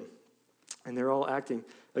received them. And they're all acting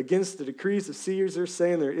against the decrees of Caesar,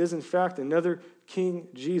 saying there is, in fact, another King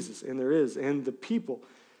Jesus, and there is. And the people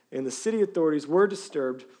and the city authorities were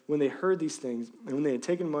disturbed when they heard these things, and when they had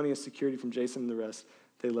taken money as security from Jason and the rest,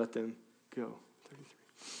 they let them go. 33.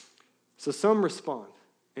 So some respond,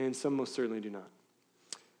 and some most certainly do not.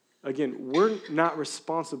 Again, we're not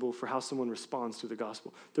responsible for how someone responds to the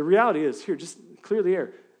gospel. The reality is, here, just clear the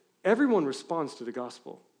air, everyone responds to the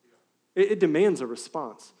gospel. It demands a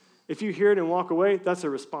response. If you hear it and walk away, that's a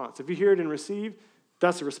response. If you hear it and receive,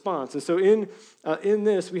 that's a response. And so in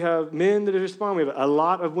this, we have men that respond. We have a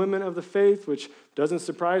lot of women of the faith, which doesn't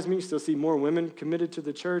surprise me. You still see more women committed to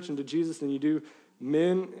the church and to Jesus than you do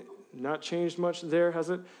men. Not changed much there, has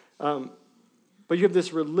it? But you have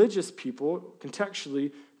this religious people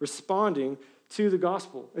contextually responding to the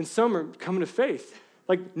gospel. And some are coming to faith.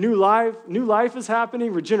 Like new life is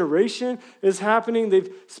happening, regeneration is happening.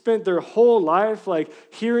 They've spent their whole life like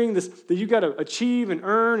hearing this, that you got to achieve and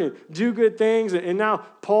earn and do good things. And now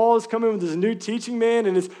Paul is coming with this new teaching, man,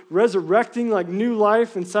 and is resurrecting like new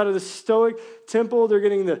life inside of the Stoic temple. They're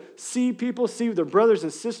getting to see people, see their brothers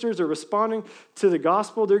and sisters are responding to the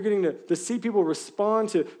gospel. They're getting to see people respond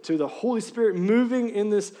to the Holy Spirit moving in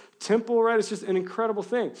this temple, right? It's just an incredible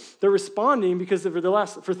thing. They're responding because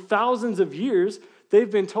for thousands of years, they've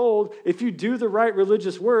been told, if you do the right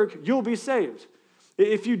religious work, you'll be saved.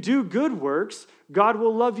 If you do good works, God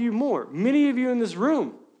will love you more. Many of you in this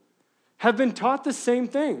room have been taught the same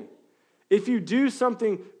thing. If you do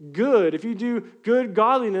something good, if you do good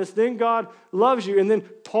godliness, then God loves you. And then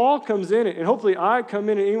Paul comes in, and hopefully I come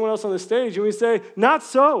in and anyone else on the stage, and we say, not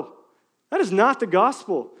so. That is not the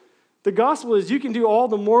gospel. The gospel is you can do all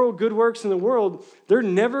the moral good works in the world. They're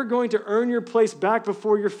never going to earn your place back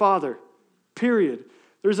before your Father. Period.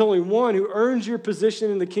 There's only one who earns your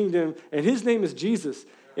position in the kingdom, and his name is Jesus.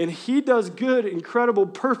 And he does good, incredible,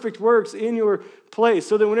 perfect works in your place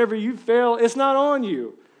so that whenever you fail, it's not on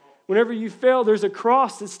you. Whenever you fail, there's a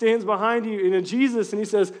cross that stands behind you in a Jesus, and he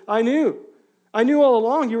says, I knew all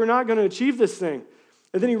along you were not going to achieve this thing.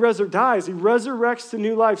 And then he dies. He resurrects to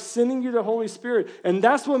new life, sending you the Holy Spirit. And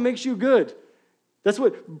that's what makes you good. That's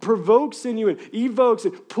what provokes in you and evokes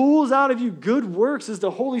and pulls out of you good works is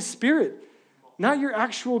the Holy Spirit. Not your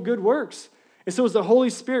actual good works. And so as the Holy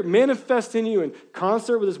Spirit manifests in you in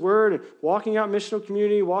concert with his word and walking out missional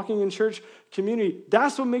community, walking in church community,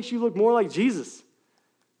 that's what makes you look more like Jesus.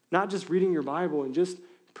 Not just reading your Bible and just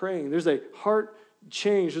praying. There's a heart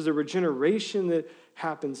change. There's a regeneration that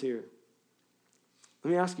happens here.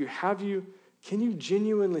 Let me ask you, can you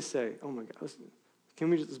genuinely say, oh my God, can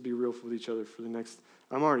we just be real with each other for the next,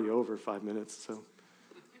 I'm already over 5 minutes, so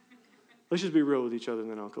let's just be real with each other and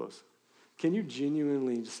then I'll close. Can you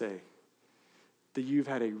genuinely say that you've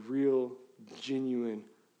had a real, genuine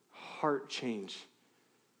heart change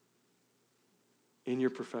in your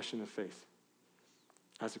profession of faith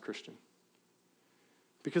as a Christian?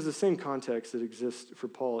 Because the same context that exists for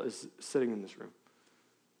Paul is sitting in this room,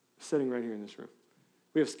 sitting right here in this room.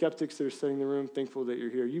 We have skeptics that are sitting in the room, thankful that you're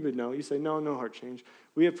here. You would know. You say, no heart change.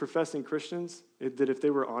 We have professing Christians that if they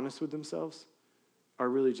were honest with themselves are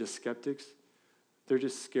really just skeptics. They're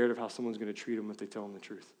just scared of how someone's going to treat them if they tell them the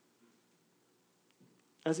truth.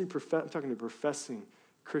 I'm talking to professing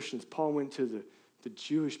Christians. Paul went to the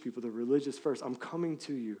Jewish people, the religious first. I'm coming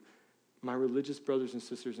to you, my religious brothers and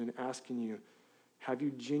sisters, and asking you, have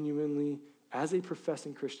you genuinely, as a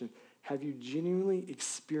professing Christian, have you genuinely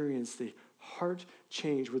experienced the heart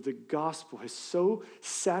change where the gospel has so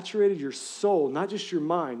saturated your soul, not just your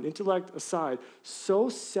mind, intellect aside, so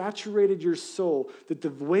saturated your soul that the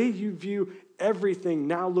way you view everything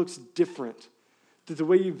now looks different? That the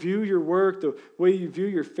way you view your work, the way you view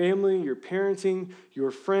your family, your parenting,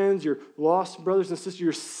 your friends, your lost brothers and sisters,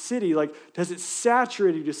 your city, like, does it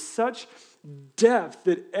saturate you to such depth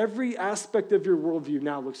that every aspect of your worldview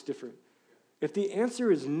now looks different? If the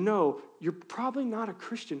answer is no, you're probably not a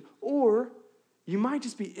Christian, or you might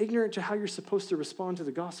just be ignorant to how you're supposed to respond to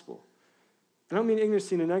the gospel. I don't mean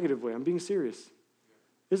ignorance in a negative way. I'm being serious.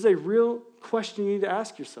 This is a real question you need to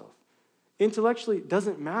ask yourself. Intellectually, it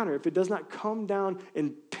doesn't matter if it does not come down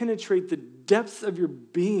and penetrate the depths of your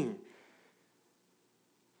being.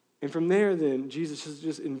 And from there, then, Jesus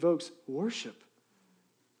just invokes worship.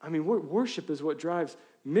 I mean, worship is what drives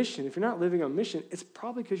mission. If you're not living on mission, it's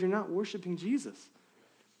probably because you're not worshiping Jesus.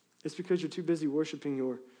 It's because you're too busy worshiping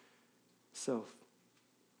yourself.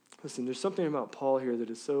 Listen, there's something about Paul here that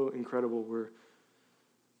is so incredible where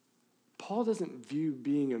Paul doesn't view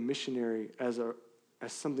being a missionary as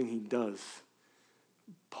something he does.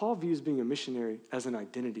 Paul views being a missionary as an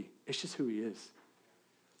identity. It's just who he is.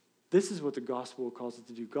 This is what the gospel calls us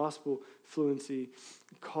to do. Gospel fluency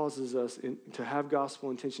causes us to have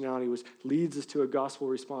gospel intentionality, which leads us to a gospel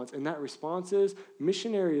response. And that response is,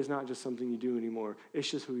 missionary is not just something you do anymore. It's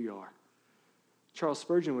just who you are. Charles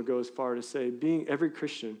Spurgeon would go as far to say, every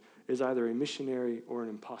Christian is either a missionary or an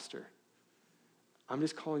imposter. I'm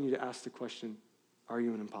just calling you to ask the question, are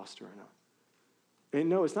you an imposter or not? And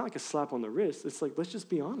no, it's not like a slap on the wrist. It's like, let's just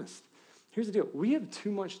be honest. Here's the deal. We have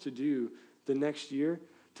too much to do the next year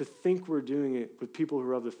to think we're doing it with people who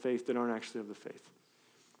are of the faith that aren't actually of the faith.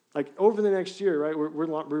 Like over the next year, right, we're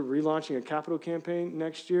relaunching a capital campaign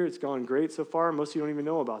next year. It's gone great so far. Most of you don't even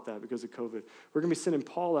know about that because of COVID. We're going to be sending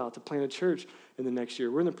Paul out to plant a church in the next year.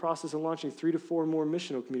 We're in the process of launching 3 to 4 more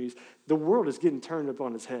missional communities. The world is getting turned up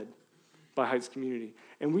on its head by Heights Community.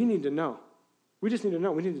 And we need to know. We just need to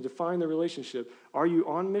know. We need to define the relationship. Are you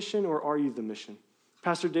on mission or are you the mission?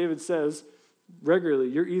 Pastor David says regularly,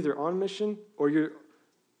 you're either on mission or you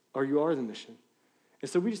are the mission. And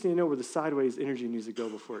so we just need to know where the sideways energy needs to go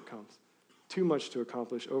before it comes. Too much to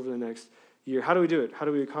accomplish over the next year. How do we do it? How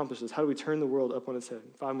do we accomplish this? How do we turn the world up on its head?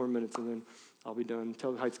 5 more minutes and then I'll be done.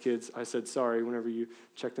 Tell the Heights kids I said sorry whenever you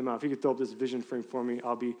check them out. If you could throw up this vision frame for me,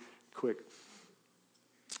 I'll be quick.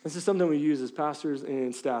 This is something we use as pastors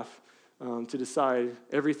and staff to decide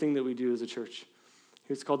everything that we do as a church.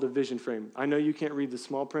 It's called the vision frame. I know you can't read the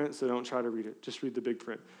small print, so don't try to read it. Just read the big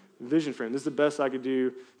print. Vision frame. This is the best I could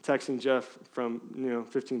do texting Jeff from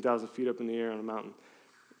 15,000 feet up in the air on a mountain.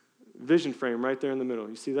 Vision frame right there in the middle.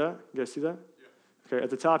 You see that? You guys see that? Yeah. Okay,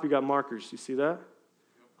 at the top you got markers. You see that? Yep.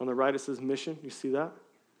 On the right it says mission. You see that?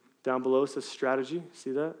 Down below it says strategy.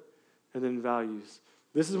 See that? And then values.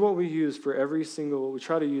 This is what we use for we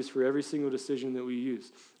try to use for every single decision that we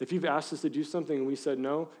use. If you've asked us to do something and we said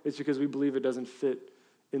no, it's because we believe it doesn't fit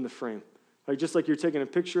in the frame. Like just like you're taking a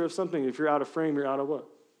picture of something, if you're out of frame, you're out of what?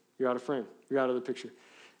 You're out of frame. You're out of the picture.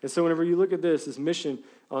 And so whenever you look at this mission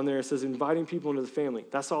on there, it says inviting people into the family.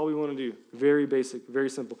 That's all we want to do. Very basic, very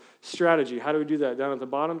simple. Strategy. How do we do that? Down at the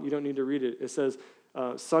bottom, you don't need to read it. It says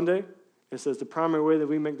Sunday. It says the primary way that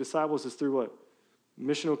we make disciples is through what?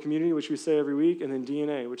 Missional community, which we say every week, and then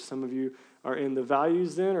DNA, which some of you are in. The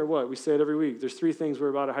values then, or what? We say it every week. There's 3 things we're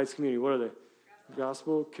about at Heights Community. What are they?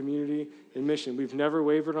 Gospel, community, and mission. We've never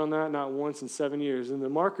wavered on that, not once in 7 years. And the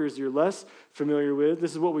markers you're less familiar with,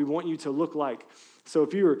 this is what we want you to look like. So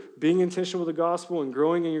if you are being intentional with the gospel and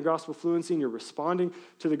growing in your gospel fluency and you're responding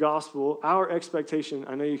to the gospel, our expectation,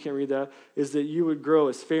 I know you can't read that, is that you would grow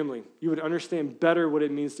as family. You would understand better what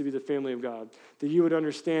it means to be the family of God, that you would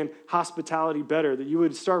understand hospitality better, that you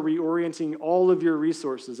would start reorienting all of your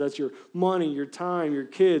resources. That's your money, your time, your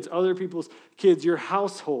kids, other people's kids, your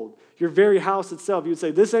household, your very house itself. You would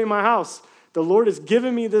say, this ain't my house. The Lord has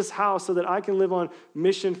given me this house so that I can live on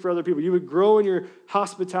mission for other people. You would grow in your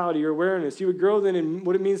hospitality, your awareness. You would grow then in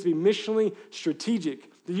what it means to be missionally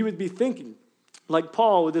strategic, that you would be thinking. Like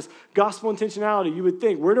Paul, with this gospel intentionality, you would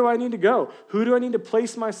think, where do I need to go? Who do I need to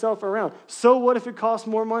place myself around? So what if it costs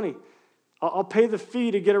more money? I'll pay the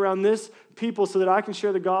fee to get around this people so that I can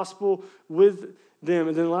share the gospel with them.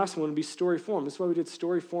 And then the last one would be story-formed. That's why we did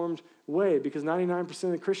story-formed way, because 99%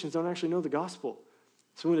 of the Christians don't actually know the gospel.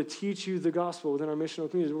 So we want to teach you the gospel within our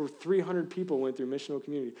missional community. Over 300 people went through missional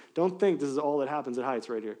community. Don't think this is all that happens at Heights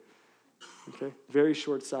right here. Okay? Very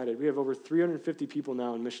short-sighted. We have over 350 people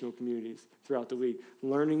now in missional communities throughout the week,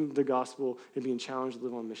 learning the gospel and being challenged to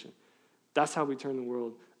live on mission. That's how we turn the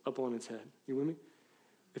world up on its head. You with me?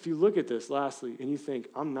 If you look at this, lastly, and you think,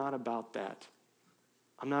 I'm not about that.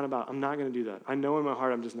 I'm not going to do that. I know in my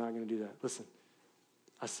heart I'm just not going to do that. Listen,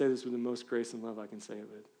 I say this with the most grace and love I can say it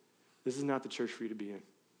with. This is not the church for you to be in.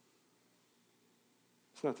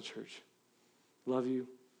 It's not the church. Love you.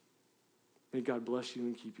 May God bless you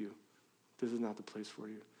and keep you. This is not the place for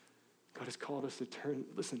you. God has called us to turn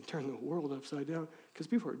the world upside down because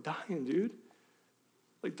people are dying, dude.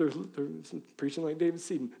 Like they're preaching like David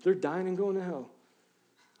Seaton. They're dying and going to hell.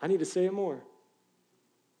 I need to say it more.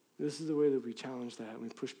 This is the way that we challenge that. We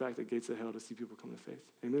push back the gates of hell to see people come to faith.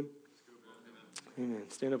 Amen? Amen.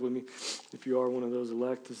 Stand up with me. If you are one of those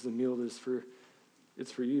elect, this is a meal it's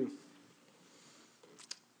for you.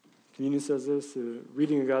 Communion says this.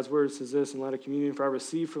 Reading of God's word says this in light of communion. For I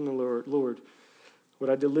received from the Lord what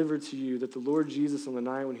I delivered to you, that the Lord Jesus on the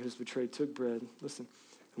night when he was betrayed took bread. Listen.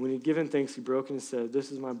 And when he had given thanks, he broke it and said,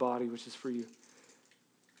 this is my body, which is for you.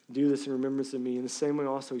 Do this in remembrance of me. In the same way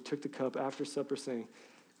also he took the cup after supper, saying,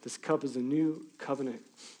 this cup is a new covenant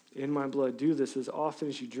in my blood. Do this as often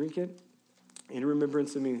as you drink it in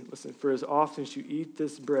remembrance of me. Listen, for as often as you eat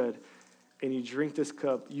this bread and you drink this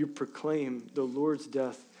cup, you proclaim the Lord's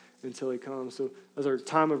death until he comes. So as our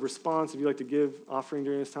time of response, if you'd like to give offering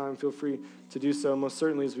during this time, feel free to do so. Most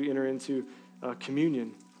certainly as we enter into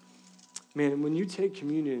communion. Man, when you take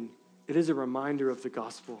communion, it is a reminder of the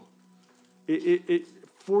gospel. It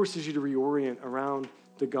forces you to reorient around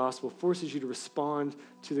the gospel, forces you to respond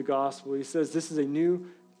to the gospel. He says, this is a new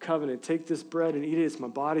covenant. Take this bread and eat it. It's my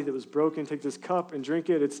body that was broken. Take this cup and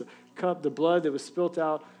drink it. It's the cup, the blood that was spilt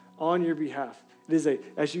out on your behalf. It is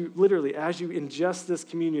as you ingest this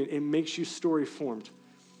communion, it makes you story formed.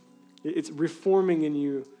 It's reforming in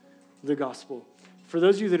you the gospel. For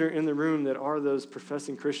those of you that are in the room that are those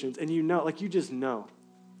professing Christians, and you just know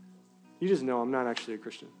I'm not actually a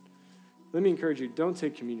Christian. Let me encourage you, don't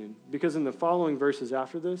take communion. Because in the following verses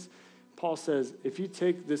after this, Paul says, if you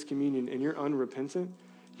take this communion and you're unrepentant,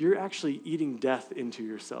 you're actually eating death into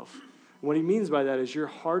yourself. What he means by that is you're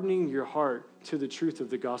hardening your heart to the truth of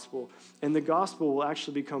the gospel. And the gospel will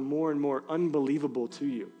actually become more and more unbelievable to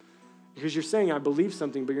you. Because you're saying, I believe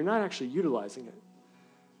something, but you're not actually utilizing it.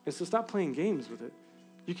 And so stop playing games with it.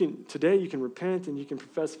 Today you can repent and you can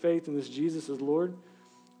profess faith in this Jesus as Lord.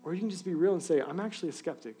 Or you can just be real and say, I'm actually a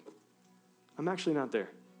skeptic. I'm actually not there.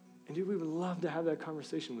 And dude, we would love to have that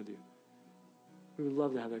conversation with you. We would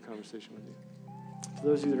love to have that conversation with you. For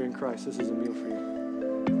those of you that are in Christ, this is a meal for you.